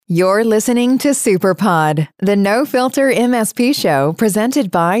You're listening to SuperPod, the no-filter MSP show presented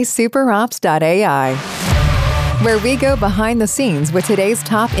by SuperOps.ai, where we go behind the scenes with today's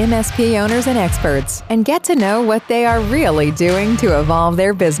top MSP owners and experts and get to know what they are really doing to evolve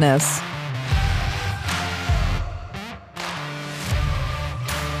their business.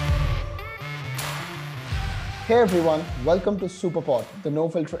 Hey everyone, welcome to SuperPod, the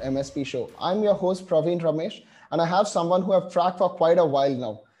no-filter MSP show. I'm your host Praveen Ramesh, and I have someone who I've tracked for quite a while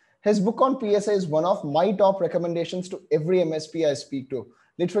now. His book on PSA is one of my top recommendations to every MSP I speak to.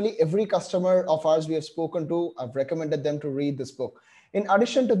 Literally every customer of ours we have spoken to, I've recommended them to read this book. In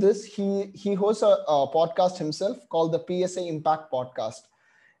addition to this, he hosts a podcast himself called the PSA Impact Podcast.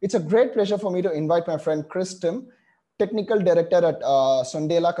 It's a great pleasure for me to invite my friend Chris Tim, Technical Director at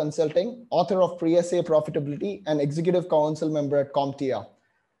Sondela Consulting, author of PSA Profitability, and Executive Council member at CompTIA.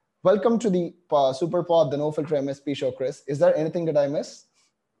 Welcome to the SuperPod, the No Filter MSP show, Chris. Is there anything that I miss?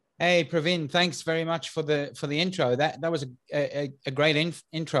 Hey Praveen, thanks very much for the intro. That was a great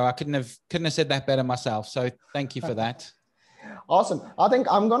intro. I couldn't have said that better myself. So thank you for that. Awesome. I think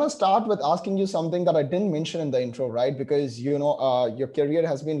I'm gonna start with asking you something that I didn't mention in the intro, right? Because your career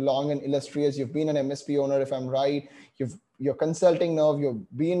has been long and illustrious. You've been an MSP owner, if I'm right. You're consulting now.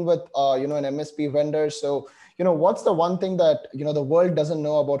 You've been with an MSP vendor. So what's the one thing that the world doesn't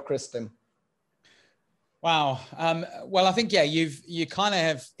know about Chris Tim? Wow. Well, I think, you kind of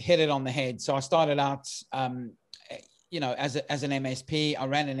have hit it on the head. So I started out, as an MSP. I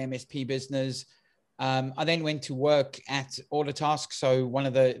ran an MSP business. I then went to work at Autotask, so one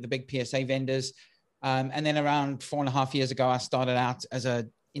of the big PSA vendors. And then around 4.5 years ago, I started out as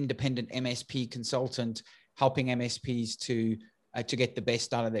an independent MSP consultant, helping MSPs to get the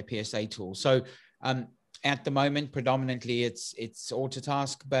best out of their PSA tool. So at the moment, predominantly it's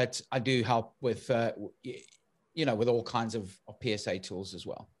Autotask, but I do help with with all kinds of PSA tools as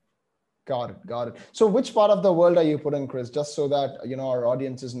well. Got it. So which part of the world are you put in, Chris? Just so that our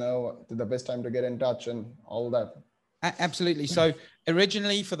audiences know the best time to get in touch and all that. Absolutely. So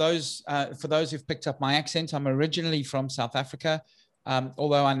originally, for those who've picked up my accent, I'm originally from South Africa,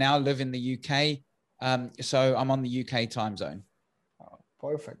 although I now live in the UK. So I'm on the UK time zone.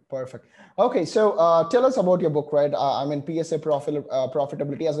 Perfect. Okay, so tell us about your book, right? I'm in PSA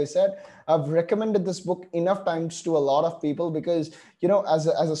Profitability. As I said, I've recommended this book enough times to a lot of people because, as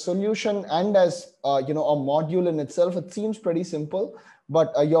a solution and as, a module in itself, it seems pretty simple.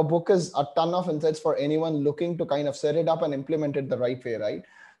 But your book is a ton of insights for anyone looking to kind of set it up and implement it the right way, right?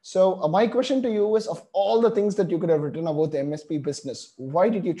 So my question to you is, of all the things that you could have written about the MSP business, why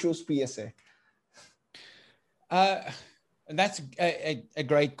did you choose PSA? That's a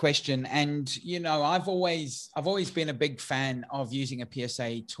great question. And, I've always been a big fan of using a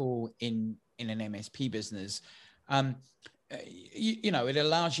PSA tool in an MSP business. It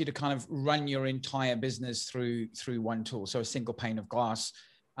allows you to kind of run your entire business through one tool. So a single pane of glass,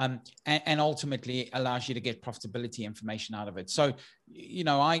 and ultimately allows you to get profitability information out of it. So,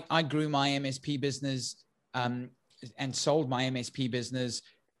 I grew my MSP business and sold my MSP business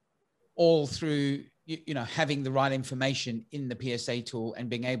all through having the right information in the PSA tool and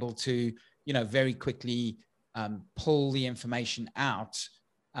being able to, very quickly pull the information out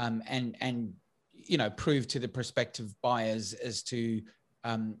and prove to the prospective buyers as to,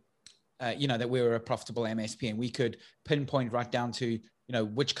 that we were a profitable MSP, and we could pinpoint right down to,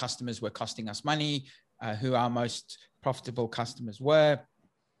 which customers were costing us money, who our most profitable customers were,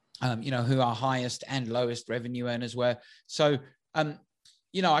 who our highest and lowest revenue earners were. So,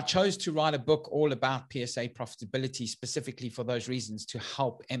 I chose to write a book all about PSA profitability specifically for those reasons, to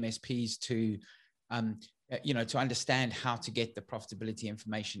help MSPs to, to understand how to get the profitability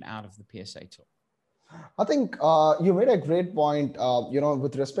information out of the PSA tool. I think you made a great point,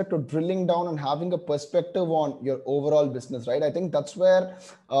 with respect to drilling down and having a perspective on your overall business, right? I think that's where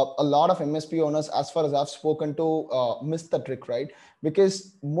a lot of MSP owners, as far as I've spoken to, miss the trick, right?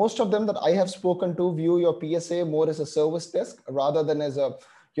 Because most of them that I have spoken to view your PSA more as a service desk rather than as a,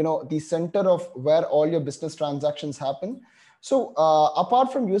 the center of where all your business transactions happen. So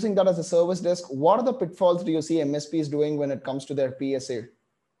apart from using that as a service desk, what are the pitfalls do you see MSPs doing when it comes to their PSA?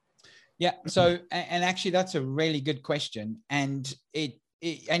 Yeah. So, and actually that's a really good question. And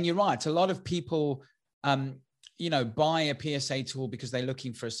and you're right. A lot of people, buy a PSA tool because they're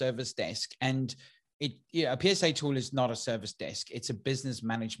looking for a service desk, and a PSA tool is not a service desk. It's a business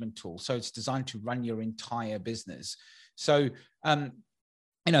management tool. So it's designed to run your entire business. So,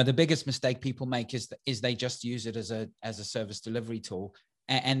 the biggest mistake people make is they just use it as a service delivery tool.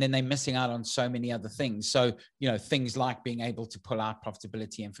 And then they're missing out on so many other things. So, things like being able to pull out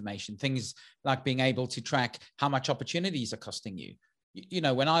profitability information, things like being able to track how much opportunities are costing you,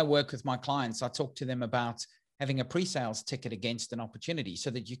 when I work with my clients, I talk to them about having a pre-sales ticket against an opportunity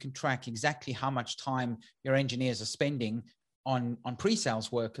so that you can track exactly how much time your engineers are spending on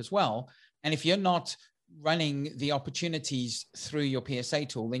pre-sales work as well. And if you're not running the opportunities through your PSA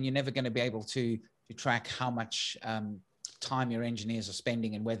tool, then you're never going to be able to track how much time your engineers are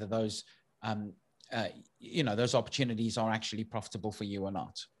spending and whether those, those opportunities are actually profitable for you or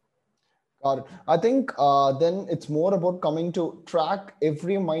not. Got it. I think then it's more about coming to track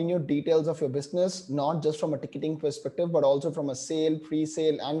every minute details of your business, not just from a ticketing perspective, but also from a sale,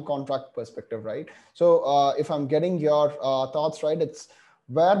 pre-sale, and contract perspective, right? So if I'm getting your thoughts right, it's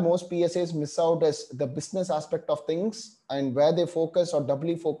where most PSAs miss out is the business aspect of things, and where they focus or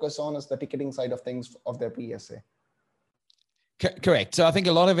doubly focus on is the ticketing side of things of their PSA. Correct. So I think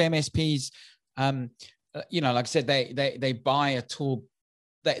a lot of MSPs, like I said, they buy a tool.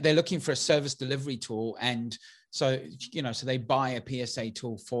 They're looking for a service delivery tool. And so, so they buy a PSA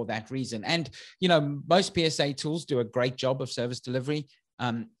tool for that reason. And, most PSA tools do a great job of service delivery,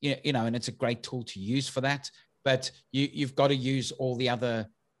 and it's a great tool to use for that. But you've got to use all the other,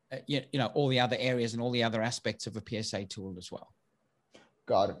 all the other areas and all the other aspects of a PSA tool as well.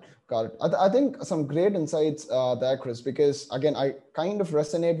 Got it. I think some great insights there, Chris, because again, I kind of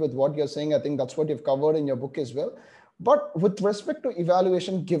resonate with what you're saying. I think that's what you've covered in your book as well. But with respect to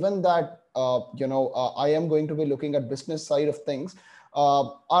evaluation, given that, I am going to be looking at business side of things,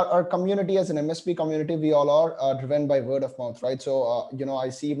 our community as an MSP community, we all are driven by word of mouth, right? So, I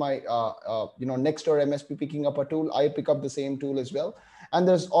see my, next door MSP picking up a tool, I pick up the same tool as well. And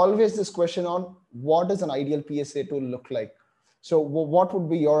there's always this question on what does an ideal PSA tool look like? So what would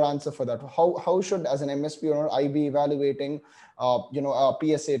be your answer for that? How should, as an MSP owner, I be evaluating, a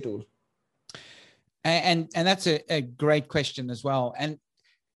PSA tool? And that's a great question as well. And,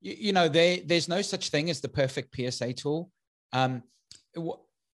 there's no such thing as the perfect PSA tool.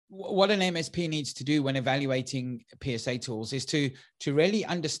 What an MSP needs to do when evaluating PSA tools is to really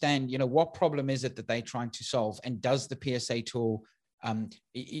understand, what problem is it that they're trying to solve? And does the PSA tool,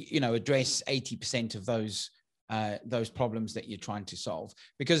 address 80% of those problems that you're trying to solve?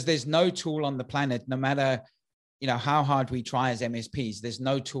 Because there's no tool on the planet, no matter how hard we try as MSPs, there's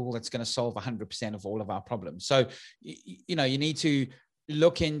no tool that's going to solve 100% of all of our problems. So, you need to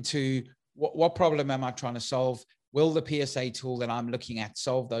look into what problem am I trying to solve? Will the PSA tool that I'm looking at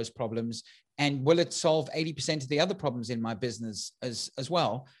solve those problems? And will it solve 80% of the other problems in my business as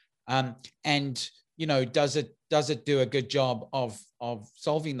well? And, does it do a good job of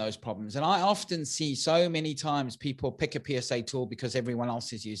solving those problems? And I often see so many times people pick a PSA tool because everyone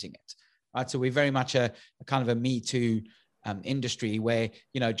else is using it. Right. So we're very much a kind of a Me Too industry where,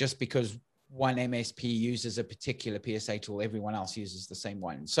 just because one MSP uses a particular PSA tool, everyone else uses the same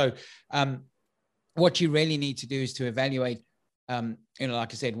one. So what you really need to do is to evaluate, like I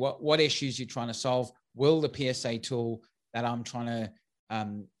said, what issues you're trying to solve. Will the PSA tool that I'm trying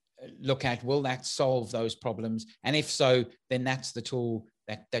to look at, will that solve those problems? And if so, then that's the tool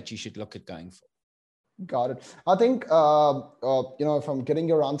that you should look at going for. Got it. I think, if I'm getting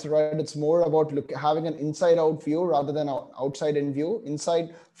your answer right, it's more about having an inside out view rather than an outside in view.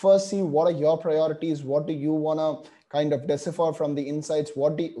 Inside, first see what are your priorities? What do you want to kind of decipher from the insights?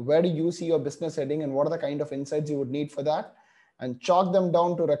 Where do you see your business heading, and what are the kind of insights you would need for that? And chalk them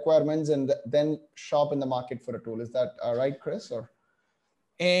down to requirements and then shop in the market for a tool. Is that right, Chris? Or?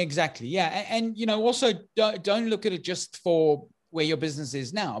 Exactly. Yeah. And, also don't look at it just for where your business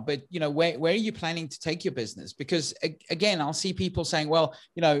is now, but where are you planning to take your business? Because again, I'll see people saying, well,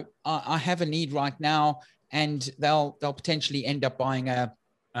 I have a need right now, and they'll potentially end up buying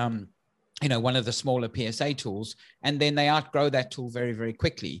one of the smaller PSA tools, and then they outgrow that tool very, very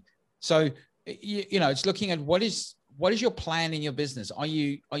quickly. So, it's looking at what is your plan in your business? Are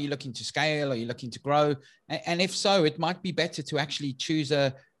you looking to scale? Are you looking to grow? And if so, it might be better to actually choose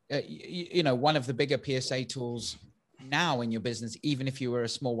one of the bigger PSA tools now in your business, even if you were a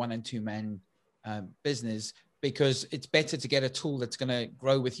small 1 and 2 man business, because it's better to get a tool that's going to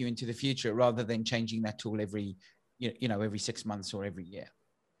grow with you into the future rather than changing that tool every 6 months or every year.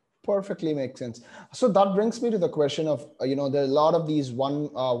 Perfectly makes sense. So that brings me to the question of, there are a lot of these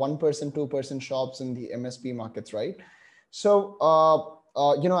one person, 2 person shops in the MSP markets, right? So,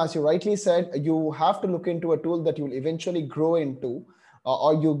 as you rightly said, you have to look into a tool that you will eventually grow into,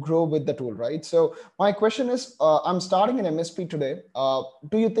 or you grow with the tool, right? So my question is, I'm starting an MSP today.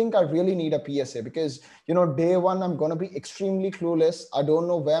 Do you think I really need a PSA? Because, day one, I'm going to be extremely clueless. I don't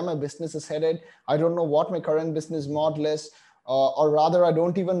know where my business is headed. I don't know what my current business model is. Or rather, I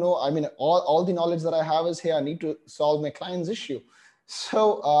don't even know. I mean, all the knowledge that I have is, hey, I need to solve my client's issue.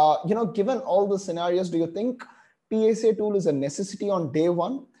 So, given all the scenarios, do you think PSA tool is a necessity on day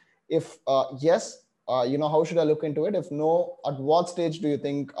one? If yes, how should I look into it? If no, at what stage do you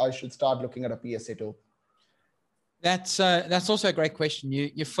think I should start looking at a PSA tool? That's also a great question.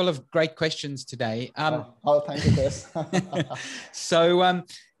 You're full of great questions today. Thank you, Chris. So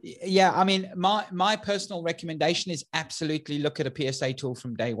yeah, I mean, my personal recommendation is absolutely look at a PSA tool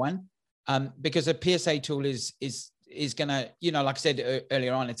from day one, because a PSA tool is going to, like I said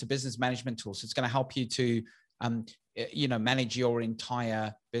earlier on, it's a business management tool, so it's going to help you to manage your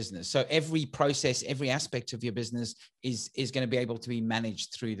entire business. So every process, every aspect of your business is going to be able to be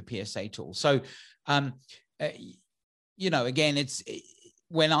managed through the PSA tool. So again, it's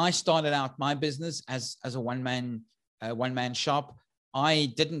when I started out my business as a one-man shop,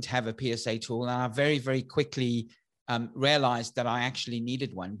 I didn't have a PSA tool, and I very, very quickly realized that I actually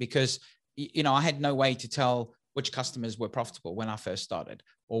needed one, because I had no way to tell which customers were profitable when I first started,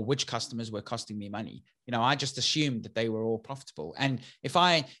 or which customers were costing me money. I just assumed that they were all profitable. And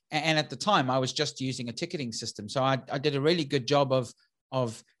at the time I was just using a ticketing system. So I did a really good job of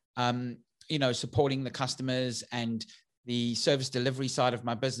supporting the customers, and the service delivery side of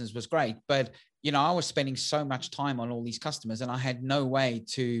my business was great. But, I was spending so much time on all these customers, and I had no way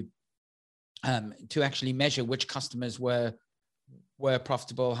to actually measure which customers were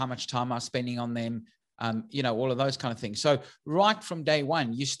profitable, how much time I was spending on them, all of those kind of things. So right from day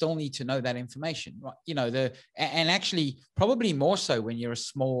one, you still need to know that information, right? And actually probably more so when you're a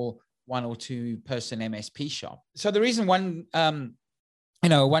small 1 or 2 person MSP shop. So the reason one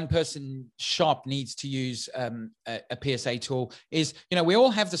person shop needs to use a PSA tool is, we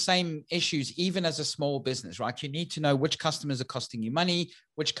all have the same issues, even as a small business, right? You need to know which customers are costing you money,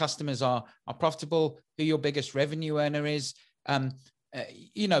 which customers are profitable, who your biggest revenue earner is,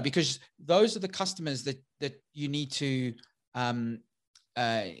 because those are the customers that you need to,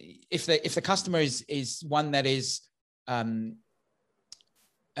 if the customer is one that is,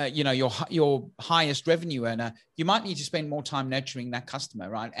 your highest revenue earner, you might need to spend more time nurturing that customer,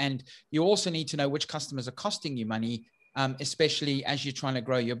 right? And you also need to know which customers are costing you money, especially as you're trying to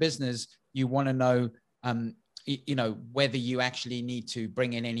grow your business. You want to know, whether you actually need to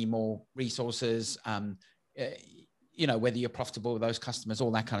bring in any more resources, whether you're profitable with those customers,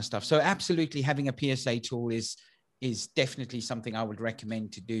 all that kind of stuff. So absolutely, having a PSA tool is definitely something I would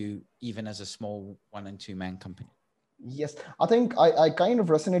recommend to do, even as a small 1 and 2 man company. Yes, I think I kind of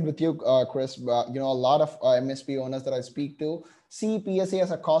resonate with you, Chris. A lot of MSP owners that I speak to see PSA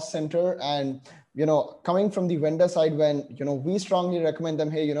as a cost center, and coming from the vendor side, when we strongly recommend them,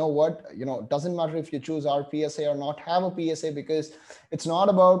 hey, it doesn't matter if you choose our PSA or not, have a PSA, because it's not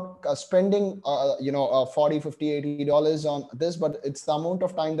about spending $40, $50, $80 on this, but it's the amount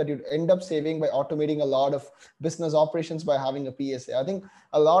of time that you end up saving by automating a lot of business operations by having a PSA. I think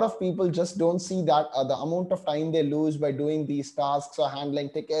a lot of people just don't see that the amount of time they lose by doing these tasks, or handling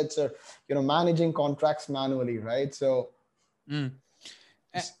tickets, or managing contracts manually, right? So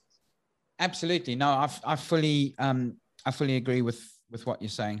absolutely. No, I fully agree with what you're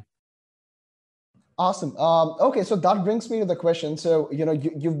saying. Awesome. Okay, so that brings me to the question. So,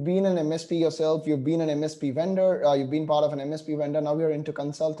 you've been an MSP yourself, you've been an MSP vendor, you've been part of an MSP vendor, now you're into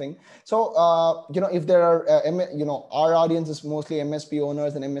consulting. So, if there are, our audience is mostly MSP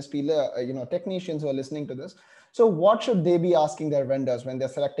owners and MSP, technicians who are listening to this. So what should they be asking their vendors when they're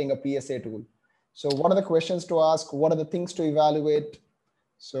selecting a PSA tool? So what are the questions to ask? What are the things to evaluate?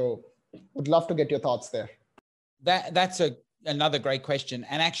 So would love to get your thoughts there. That's another great question.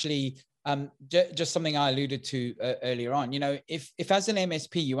 And actually, just something I alluded to earlier on, if as an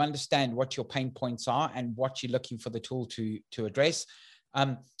MSP, you understand what your pain points are and what you're looking for the tool to address, as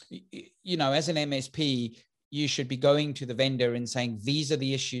an MSP, you should be going to the vendor and saying, these are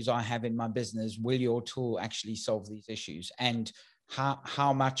the issues I have in my business. Will your tool actually solve these issues? And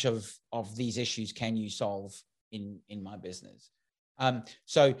how much of these issues can you solve in my business?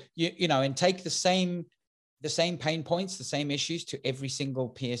 So, and take the same pain points, the same issues to every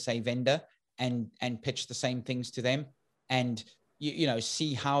single PSA vendor and pitch the same things to them, and,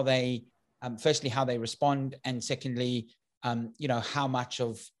 see how they, firstly, how they respond. And secondly, how much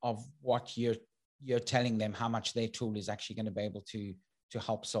of what you're telling them, how much their tool is actually going to be able to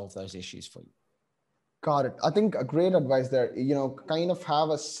help solve those issues for you. Got it. I think a great advice there, kind of have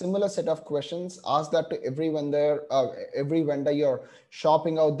a similar set of questions, ask that to every vendor you're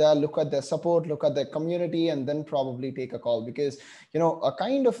shopping out there, look at their support, look at their community, and then probably take a call, because, a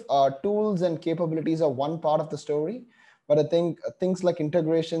kind of tools and capabilities are one part of the story. But I think things like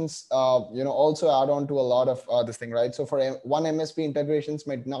integrations, also add on to a lot of this thing, right? So for one MSP, integrations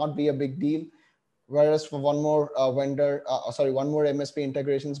might not be a big deal, whereas for one more one more MSP,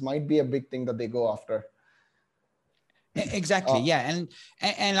 integrations might be a big thing that they go after. Exactly. Yeah.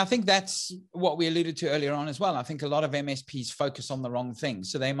 And I think that's what we alluded to earlier on as well. I think a lot of MSPs focus on the wrong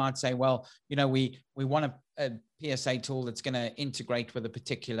things. So they might say, well, we want a PSA tool that's going to integrate with a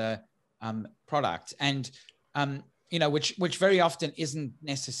particular product. And, which very often isn't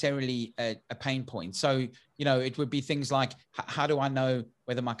necessarily a pain point. So, it would be things like, how do I know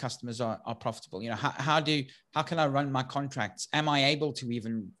whether my customers are profitable? How can I run my contracts? Am I able to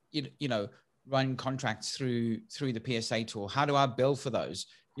even, run contracts through the PSA tool? How do I bill for those?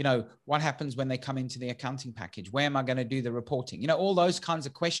 What happens when they come into the accounting package? Where am I going to do the reporting? All those kinds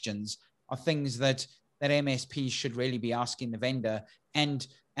of questions are things that MSPs should really be asking the vendor, and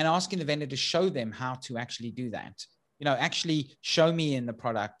asking the vendor to show them how to actually do that. Actually show me in the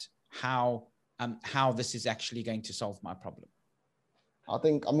product how this is actually going to solve my problem. I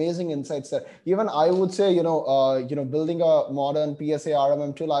think amazing insights there. Even I would say, building a modern PSA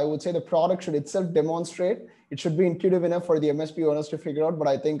RMM tool, I would say the product should itself demonstrate. It should be intuitive enough for the MSP owners to figure out. But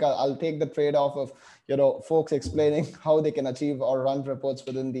I think I'll take the trade-off of, folks explaining how they can achieve or run reports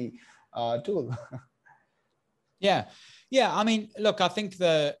within the tool. Yeah. I mean, look, I think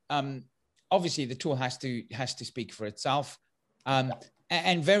obviously the tool has to speak for itself.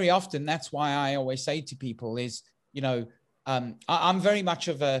 And very often that's why I always say to people is, I'm very much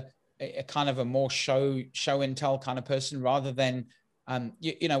of a kind of a more show and tell kind of person, rather than,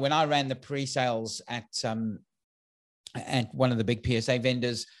 when I ran the pre-sales at one of the big PSA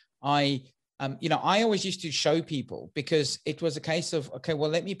vendors, I always used to show people, because it was a case of, okay,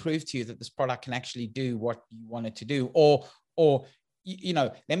 well, let me prove to you that this product can actually do what you want it to do. Or,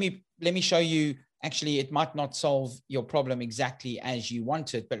 let me show you, actually, it might not solve your problem exactly as you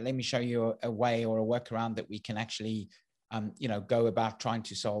want it, but let me show you a way or a workaround that we can actually, go about trying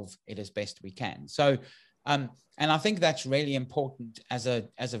to solve it as best we can. So, and I think that's really important as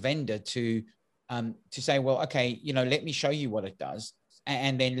a vendor to say, well, okay, let me show you what it does,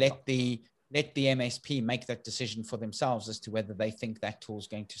 and then let the MSP make that decision for themselves as to whether they think that tool is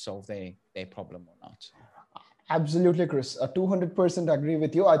going to solve their problem or not. Absolutely, Chris. 200% agree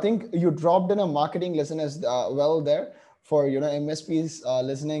with you. I think you dropped in a marketing lesson as well there for MSPs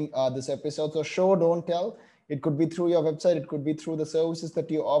listening this episode. So show, don't tell. It could be through your website. It could be through the services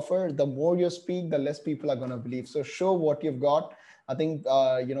that you offer. The more you speak, the less people are going to believe. So show what you've got. I think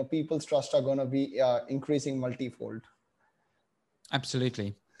people's trust are going to be increasing multifold.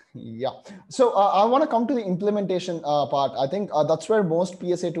 Absolutely. Yeah. So I want to come to the implementation part. I think that's where most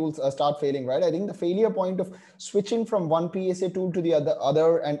PSA tools start failing, right? I think the failure point of switching from one PSA tool to the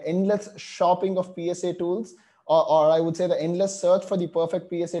other and endless shopping of PSA tools, or I would say the endless search for the perfect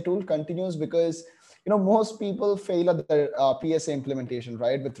PSA tool continues because, most people fail at their PSA implementation,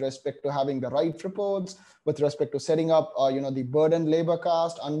 right? With respect to having the right reports, with respect to setting up, the burdened labor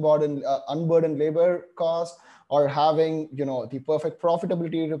cost, unburdened labor cost, or having, the perfect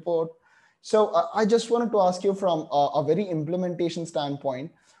profitability report. So I just wanted to ask you from a very implementation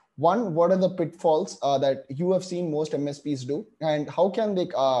standpoint, one, what are the pitfalls that you have seen most MSPs do, and how can they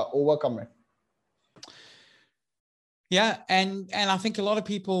overcome it? Yeah, and I think a lot of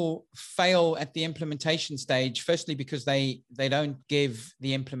people fail at the implementation stage, firstly because they don't give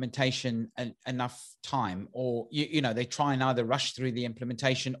the implementation enough time, or they try and either rush through the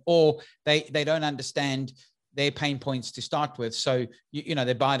implementation, or they don't understand their pain points to start with. So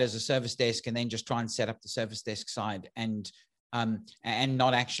they buy it as a service desk and then just try and set up the service desk side and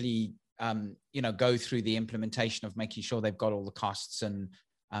not actually go through the implementation of making sure they've got all the costs and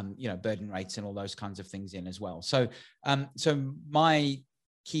burden rates and all those kinds of things in as well. So, so my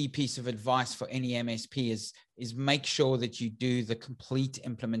key piece of advice for any MSP is make sure that you do the complete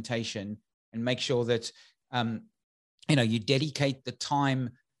implementation, and make sure that, you dedicate the time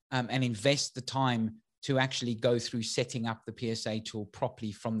and invest the time to actually go through setting up the PSA tool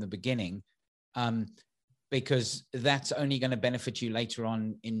properly from the beginning, because that's only going to benefit you later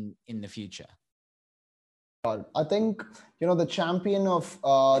on in the future. I think, the champion of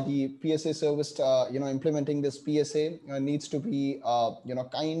the PSA service, implementing this PSA needs to be,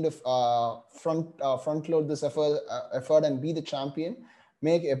 kind of front load this effort and be the champion,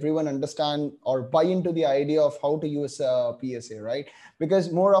 make everyone understand or buy into the idea of how to use PSA, right?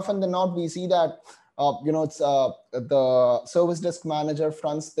 Because more often than not, we see that, it's the service desk manager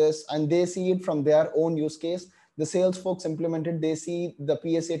fronts this and they see it from their own use case. The sales folks implemented, they see the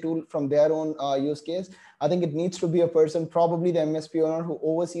PSA tool from their own use case. I think it needs to be a person, probably the MSP owner, who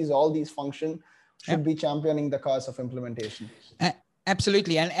oversees all these functions, should be championing the cause of implementation.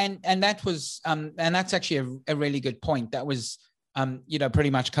 Absolutely. And that was, and that's actually a really good point. That was,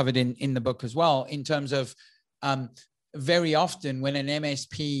 pretty much covered in the book as well, in terms of, very often when an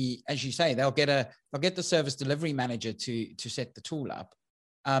MSP, as you say, they'll get the service delivery manager to set the tool up.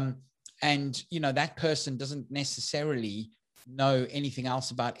 And, that person doesn't necessarily know anything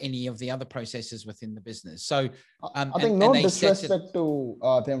else about any of the other processes within the business. So I think no disrespect to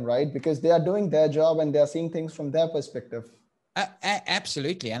them, right? Because they are doing their job and they are seeing things from their perspective.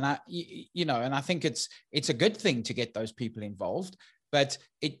 Absolutely. And I think it's a good thing to get those people involved, but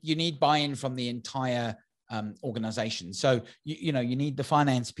you need buy-in from the entire organization. So, you need the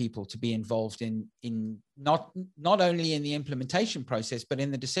finance people to be involved in not only in the implementation process, but in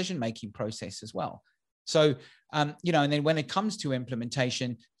the decision-making process as well. So, and then when it comes to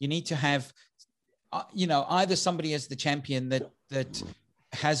implementation, you need to have, either somebody as the champion that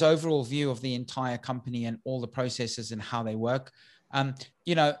has overall view of the entire company and all the processes and how they work, and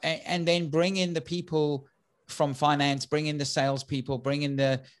then bring in the people from finance, bring in the sales people, bring in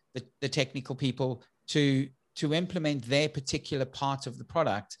the technical people to implement their particular part of the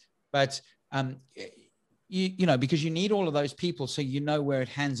product. But, because you need all of those people, so where it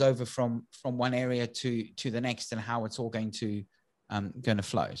hands over from one area to the next and how it's all going to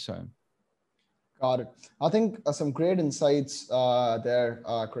flow. So. Got it. I think some great insights there,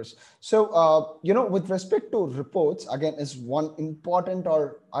 Chris. So, with respect to reports, again, is one important,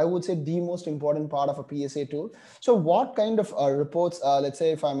 or I would say the most important part of a PSA tool. So what kind of reports, let's say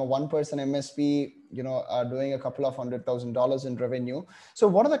if I'm a one-person MSP, doing a couple of $100,000 in revenue. So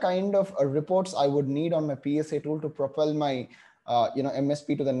what are the kind of reports I would need on my PSA tool to propel my,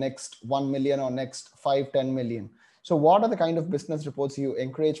 MSP to the next 1 million or next 5, 10 million? So what are the kind of business reports you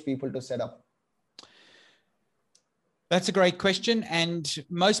encourage people to set up? That's a great question. And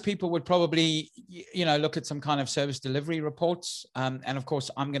most people would probably, look at some kind of service delivery reports. And of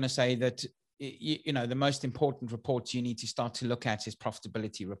course, I'm going to say that, the most important reports you need to start to look at is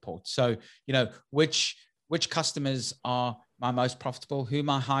profitability reports. So, which customers are my most profitable, who are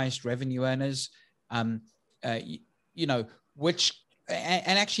my highest revenue earners, and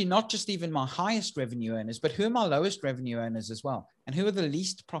actually not just even my highest revenue earners, but who are my lowest revenue earners as well. And who are the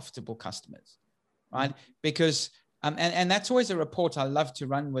least profitable customers, right? Because and that's always a report I love to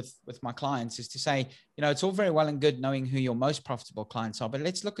run with my clients, is to say, it's all very well and good knowing who your most profitable clients are, but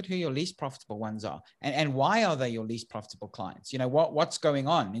let's look at who your least profitable ones are, and why are they your least profitable clients? What's going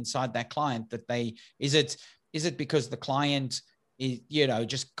on inside that client that is it because the client is,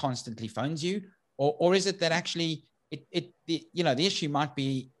 just constantly phones you, or is it that actually the issue might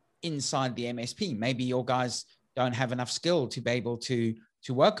be inside the MSP? Maybe your guys don't have enough skill to be able to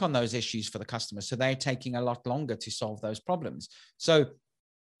work on those issues for the customer. So they're taking a lot longer to solve those problems. So,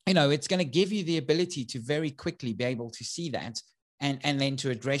 it's going to give you the ability to very quickly be able to see that and then to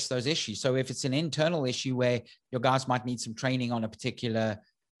address those issues. So if it's an internal issue where your guys might need some training on a particular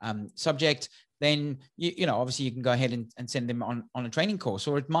subject, then, obviously you can go ahead and send them on a training course.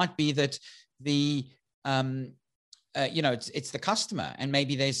 Or it might be that it's the customer, and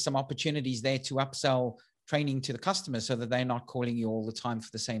maybe there's some opportunities there to upsell training to the customer so that they're not calling you all the time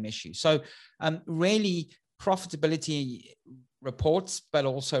for the same issue. So really profitability reports, but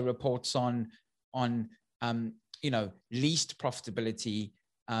also reports on least profitability,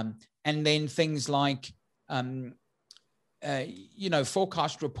 and then things like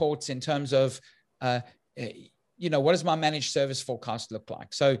forecast reports in terms of what does my managed service forecast look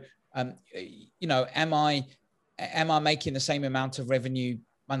like? So am I making the same amount of revenue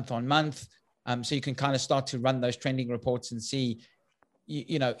month on month? So you can kind of start to run those trending reports and see,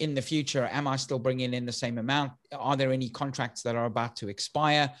 in the future, am I still bringing in the same amount? Are there any contracts that are about to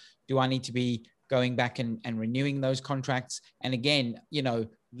expire? Do I need to be going back and renewing those contracts? And again,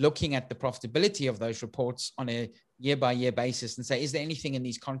 looking at the profitability of those reports on a year by year basis and say, is there anything in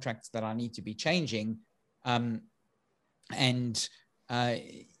these contracts that I need to be changing? So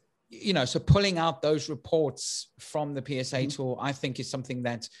pulling out those reports from the PSA tool, I think, is something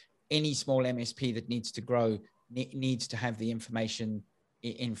that any small MSP that needs to grow needs to have the information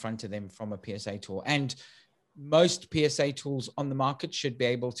in front of them from a PSA tool. And most PSA tools on the market should be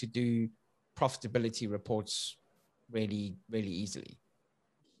able to do profitability reports really, really easily.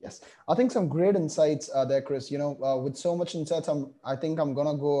 Yes, I think some great insights there, Chris. With so much insights, I think I'm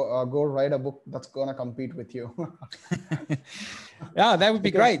gonna go write a book that's gonna compete with you. Yeah, that would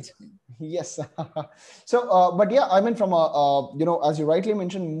be great. Yes. So, but yeah, I mean, from as you rightly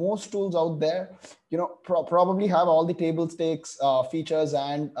mentioned, most tools out there, probably have all the table stakes features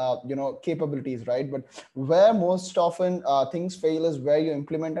and capabilities, right? But where most often things fail is where you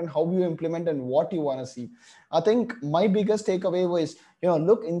implement and how you implement and what you want to see. I think my biggest takeaway was,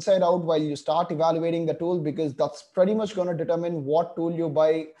 look inside out while you start evaluating the tool, because that's pretty much going to determine what tool you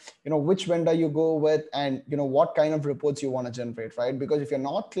buy, which vendor you go with, and what kind of reports you want to generate, right? Because if you're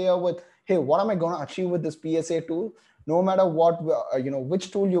not clear with, hey, what am I going to achieve with this PSA tool, no matter what, which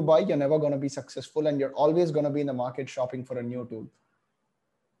tool you buy, you're never going to be successful, and you're always going to be in the market shopping for a new tool.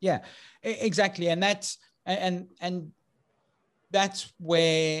 Yeah, exactly. And that's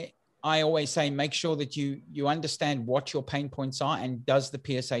where I always say, make sure that you understand what your pain points are, and does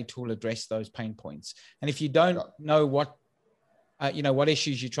the PSA tool address those pain points? And if you don't know what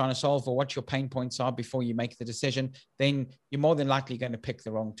issues you're trying to solve or what your pain points are before you make the decision, then you're more than likely going to pick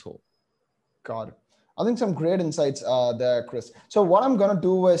the wrong tool. Got it. I think some great insights there, Chris. So what I'm going to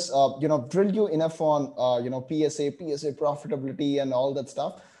do is, drill you enough on, PSA profitability and all that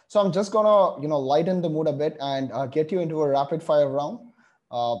stuff. So I'm just going to, lighten the mood a bit and get you into a rapid fire round,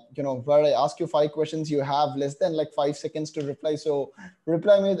 where I ask you 5 questions. You have less than like 5 seconds to reply. So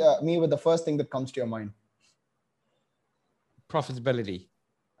reply me with the first thing that comes to your mind. Profitability.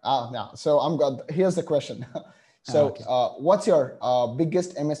 Yeah. So here's the question. So what's your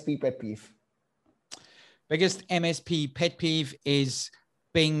biggest MSP pet peeve? Biggest MSP pet peeve is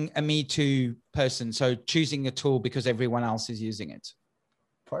being a Me Too person. So choosing a tool because everyone else is using it.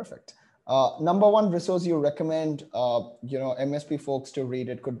 Perfect. Number one resource you recommend, MSP folks to read?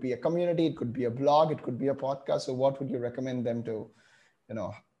 It could be a community, it could be a blog, it could be a podcast. So what would you recommend them to,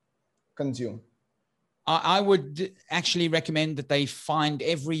 consume? I would actually recommend that they find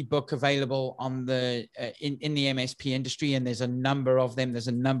every book available on the in the MSP industry, and there's a number of them. There's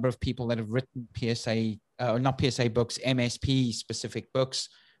a number of people that have written not PSA books, MSP specific books,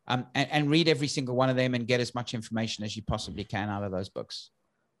 and read every single one of them and get as much information as you possibly can out of those books.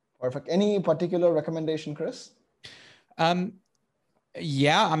 Perfect. Any particular recommendation, Chris?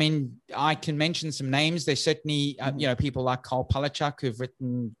 Yeah, I mean, I can mention some names. There's certainly, people like Carl Palachuk who've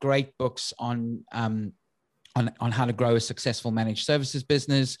written great books on how to grow a successful managed services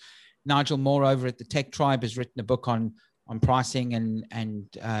business. Nigel Moore over at the Tech Tribe has written a book on pricing and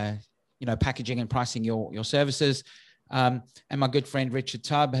packaging and pricing your services. And my good friend Richard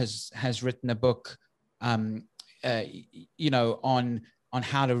Tubb has written a book, on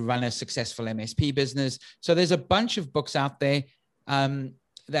how to run a successful MSP business. So there's a bunch of books out there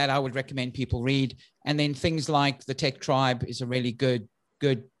that I would recommend people read. And then things like the Tech Tribe is a really good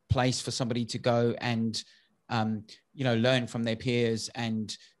place for somebody to go and, learn from their peers.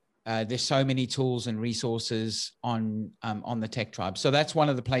 And there's so many tools and resources on the Tech Tribe. So that's one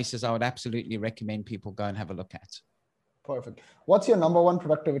of the places I would absolutely recommend people go and have a look at. Perfect. What's your number one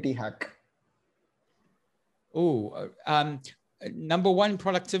productivity hack? Number one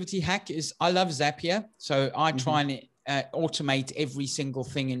productivity hack is I love Zapier. So I try and automate every single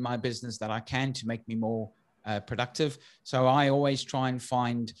thing in my business that I can to make me more productive. So I always try and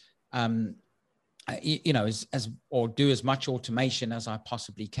find, or do as much automation as I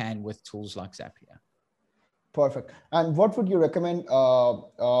possibly can with tools like Zapier. Perfect. And what would you recommend?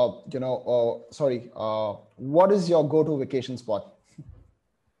 What is your go-to vacation spot?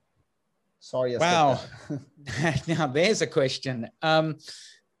 Sorry. Wow. Now there's a question.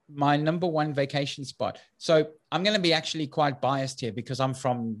 My number one vacation spot. So I'm going to be actually quite biased here because I'm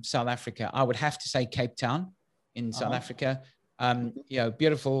from South Africa. I would have to say Cape Town in South Africa.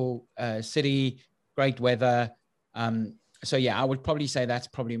 Beautiful city, great weather. So yeah, I would probably say that's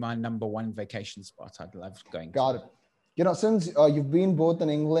probably my number one vacation spot. I'd love going. Got it. Since you've been both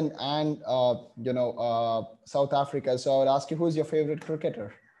in England and South Africa, so I would ask you, who's your favorite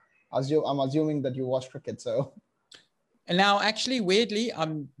cricketer? I'm assuming that you watch cricket, so. And now, actually, weirdly,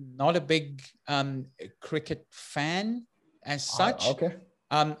 I'm not a big cricket fan as such. Okay.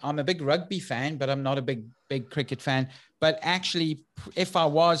 I'm a big rugby fan, but I'm not a big cricket fan. But actually, if I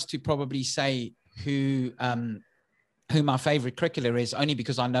was to probably say who my favorite cricketer is, only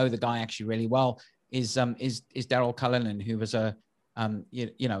because I know the guy actually really well, is Daryl Cullinan, who was a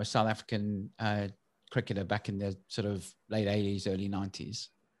South African cricketer back in the sort of late 80s, early 90s.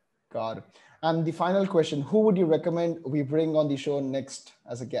 Got it. And the final question, who would you recommend we bring on the show next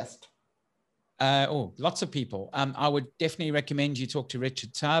as a guest? Lots of people. I would definitely recommend you talk to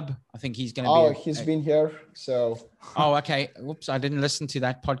Richard Tubb. I think he's going to be. He's been here. So. Oh, okay. Whoops. I didn't listen to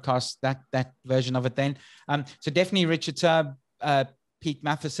that podcast, that version of it then. So definitely Richard Tubb, Pete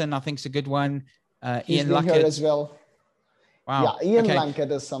Matheson, I think is a good one. He's Ian been Luckett here as well. Wow. Yeah. Ian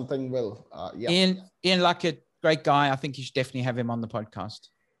Luckett is something. Ian Luckett, great guy. I think you should definitely have him on the podcast.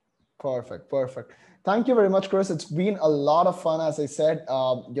 Perfect. Perfect. Thank you very much, Chris. It's been a lot of fun, as I said.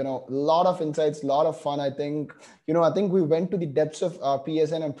 A lot of insights, a lot of fun. I think we went to the depths of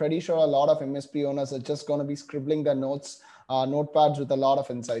PSN. I'm pretty sure a lot of MSP owners are just going to be scribbling their notes, notepads with a lot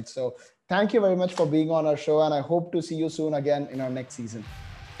of insights. So thank you very much for being on our show, and I hope to see you soon again in our next season.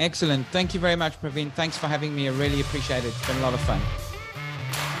 Excellent. Thank you very much, Praveen. Thanks for having me. I really appreciate it. It's been a lot of fun.